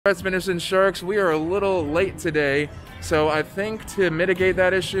Alright, Spinners and Sharks, we are a little late today, so I think to mitigate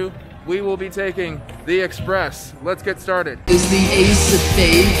that issue, we will be taking the Express. Let's get started. Is the Ace of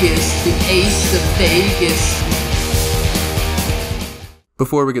Vegas, the Ace of Vegas.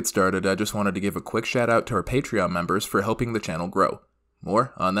 Before we get started, I just wanted to give a quick shout out to our Patreon members for helping the channel grow.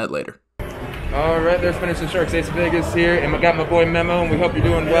 More on that later. Alright, there's Spinners and Sharks, Ace of Vegas here, and we got my boy Memo, and we hope you're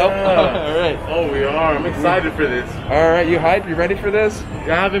doing well. Alright. Oh, we are. I'm excited for this. Alright, you hyped? You ready for this?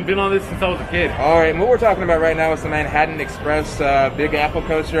 Yeah, I haven't been on this since I was a kid. Alright, and what we're talking about right now is the Manhattan Express Big Apple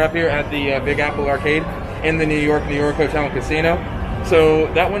coaster up here at the Big Apple Arcade in the New York Hotel and Casino. So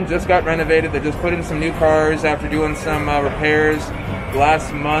that one just got renovated. They just put in some new cars after doing some repairs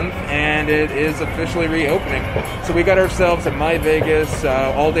last month, and it is officially reopening. So we got ourselves a My Vegas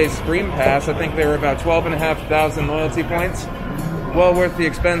all-day Scream Pass. I think they were about 12,500 loyalty points. Well worth the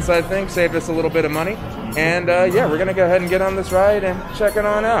expense, I think. Saved us a little bit of money. And yeah, we're gonna go ahead and get on this ride and check it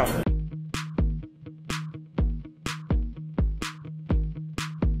on out.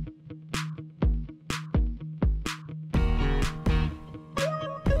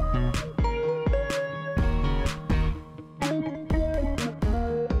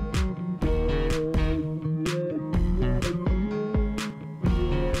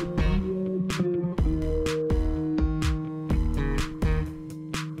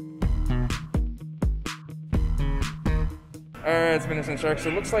 Alright, Spinners and Sharks, so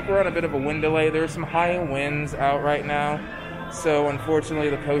it looks like we're on a bit of a wind delay. There's some high winds out right now, so unfortunately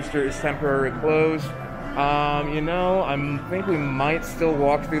the coaster is temporarily closed. You know, I think we might still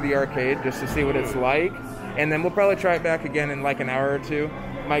walk through the arcade just to see what it's like, and then we'll probably try it back again in like an hour or two.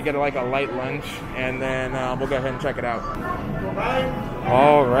 Might get like a light lunch, and then we'll go ahead and check it out.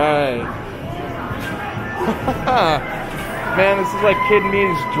 Alright. Man, this is like Kid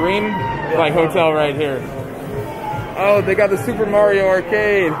Me's dream like hotel right here. Oh, they got the Super Mario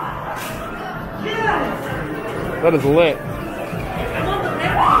Arcade. That is lit.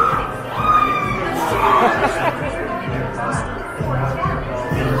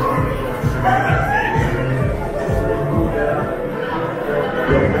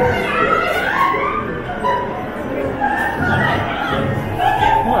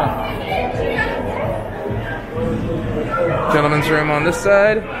 Gentleman's room on this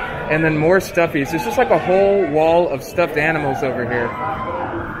side. And then more stuffies. There's just like a whole wall of stuffed animals over here.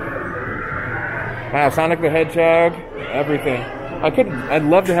 Wow, Sonic the Hedgehog, everything. I'd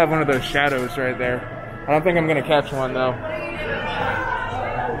love to have one of those shadows right there. I don't think I'm gonna catch one though.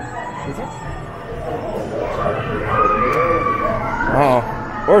 Is it? Oh,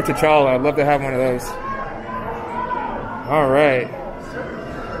 or T'Challa. I'd love to have one of those. All right.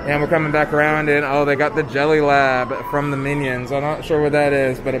 And we're coming back around, and oh, they got the Jelly Lab from the Minions. I'm not sure what that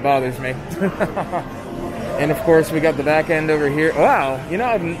is, but it bothers me. And of course, we got the back end over here. Wow, you know,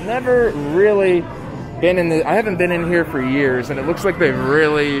 I've never really been in the. I haven't been in here for years, and it looks like they've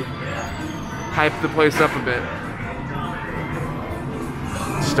really hyped the place up a bit.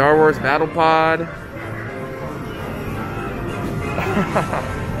 Star Wars Battle Pod,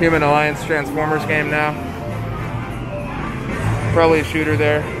 Human Alliance Transformers game now. Probably a shooter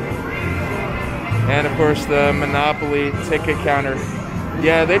there. And of course the Monopoly ticket counter.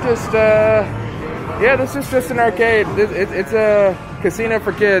 Yeah, they just, yeah, this is just an arcade. It's a casino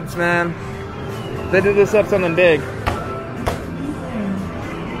for kids, man. They did this up something big.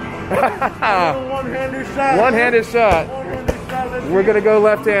 One-handed shot. One-handed shot. We're gonna go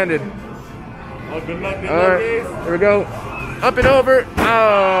left-handed. Oh, good luck, Alright, here we go. Up and over.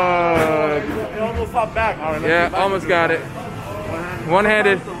 Oh. It almost hopped back. All right, Yeah, almost got it.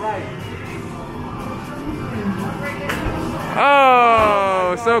 One-handed.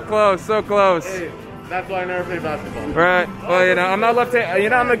 Oh, so close, so close. Hey, that's why I never play basketball. Right. Well, you know, I'm not left-handed. You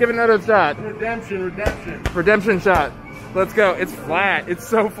know, I'm gonna give it another shot. Redemption shot. Let's go. It's flat. It's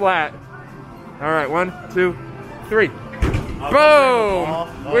so flat. All right, 1, 2, 3. Boom!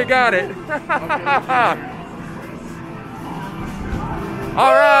 We got it.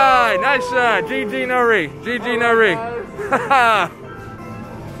 All right, nice shot. GG no re. GG no re.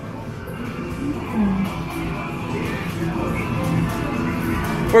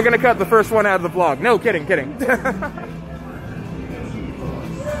 We're gonna cut the first one out of the vlog. No, kidding.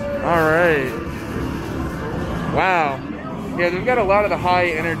 All right. Wow. Yeah, they've got a lot of the high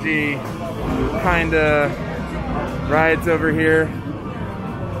energy kind of rides over here.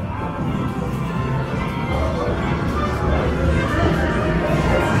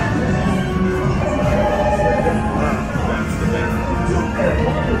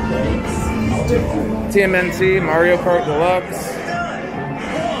 TMNT, Mario Kart Deluxe.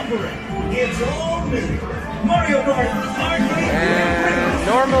 Mario Kart Arcade. And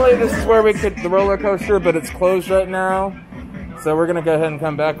Normally this is where we could the roller coaster, but it's closed right now. So we're gonna go ahead and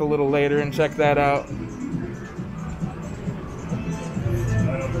come back a little later and check that out.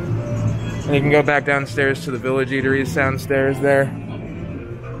 And you can go back downstairs to the Village Eateries downstairs there.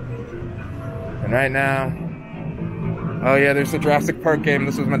 And right now, oh yeah, there's the Jurassic Park game.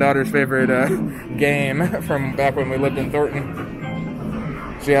 This was my daughter's favorite game from back when we lived in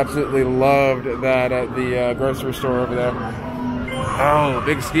Thornton. She absolutely loved that at the grocery store over there. Oh,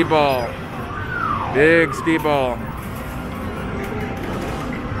 big skee ball. Big skee ball.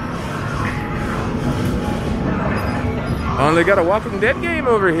 Oh, and they got a Walking Dead game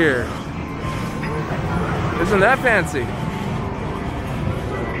over here. Isn't that fancy?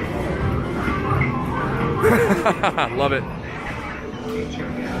 Love it.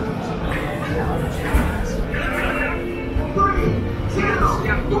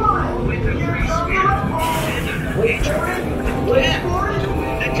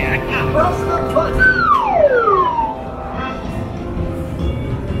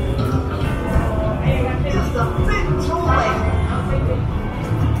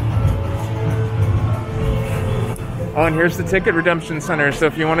 Oh, and here's the ticket redemption center. So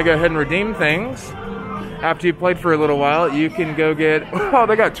if you want to go ahead and redeem things after you played for a little while, you can go get, oh,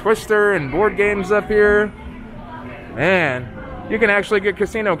 they got Twister and board games up here. Man, you can actually get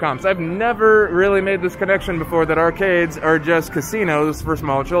casino comps. I've never really made this connection before that arcades are just casinos for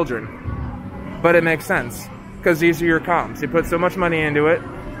small children. But it makes sense, because these are your comps. You put so much money into it,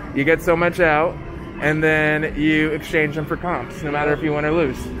 you get so much out, and then you exchange them for comps, no matter if you win or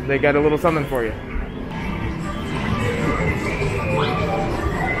lose. They got a little something for you.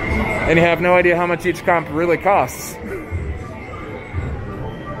 And you have no idea how much each comp really costs.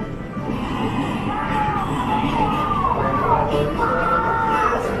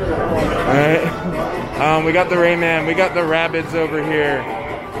 Alright. We got the Rayman, we got the Rabbids over here.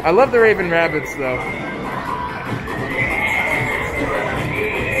 I love the Raven Rabbids though.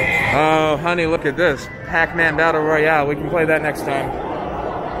 Oh, honey, look at this. Pac-Man Battle Royale. We can play that next time.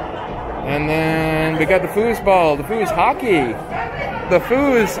 And then we got the foosball, the foos hockey. The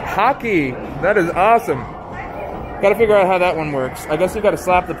foos hockey. That is awesome. Gotta figure out how that one works. I guess you gotta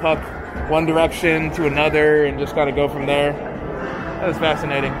slap the puck one direction to another and just gotta go from there. That is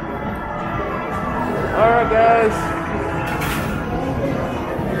fascinating. Alright, guys.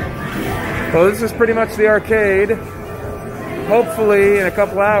 Well, this is pretty much the arcade. Hopefully, in a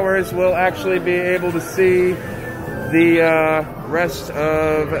couple hours, we'll actually be able to see the rest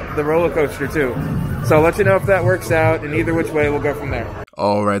of the roller coaster, too. So I'll let you know if that works out, and either which way, we'll go from there.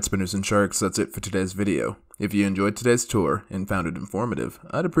 Alright, Spinners and Sharks, that's it for today's video. If you enjoyed today's tour and found it informative,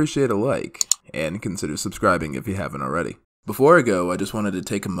 I'd appreciate a like, and consider subscribing if you haven't already. Before I go, I just wanted to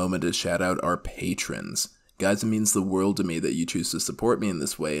take a moment to shout out our patrons. Guys, it means the world to me that you choose to support me in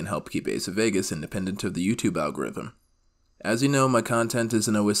this way and help keep Ace of Vegas independent of the YouTube algorithm. As you know, my content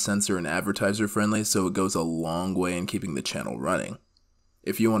isn't always censor and advertiser friendly, so it goes a long way in keeping the channel running.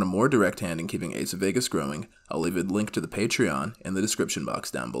 If you want a more direct hand in keeping Ace of Vegas growing, I'll leave a link to the Patreon in the description box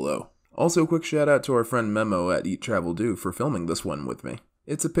down below. Also, a quick shout out to our friend Memo at Eat Travel Do for filming this one with me.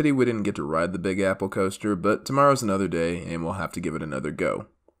 It's a pity we didn't get to ride the Big Apple coaster, but tomorrow's another day and we'll have to give it another go.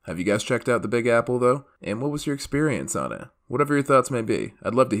 Have you guys checked out the Big Apple though? And what was your experience on it? Whatever your thoughts may be,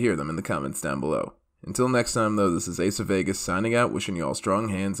 I'd love to hear them in the comments down below. Until next time though, this is Ace of Vegas signing out, wishing you all strong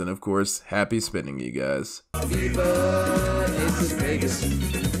hands, and of course, happy spinning, you guys. Viva Ace of Vegas.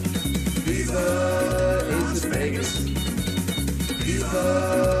 Viva Ace of Vegas.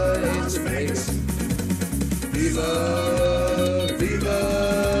 Viva Ace of Vegas. Viva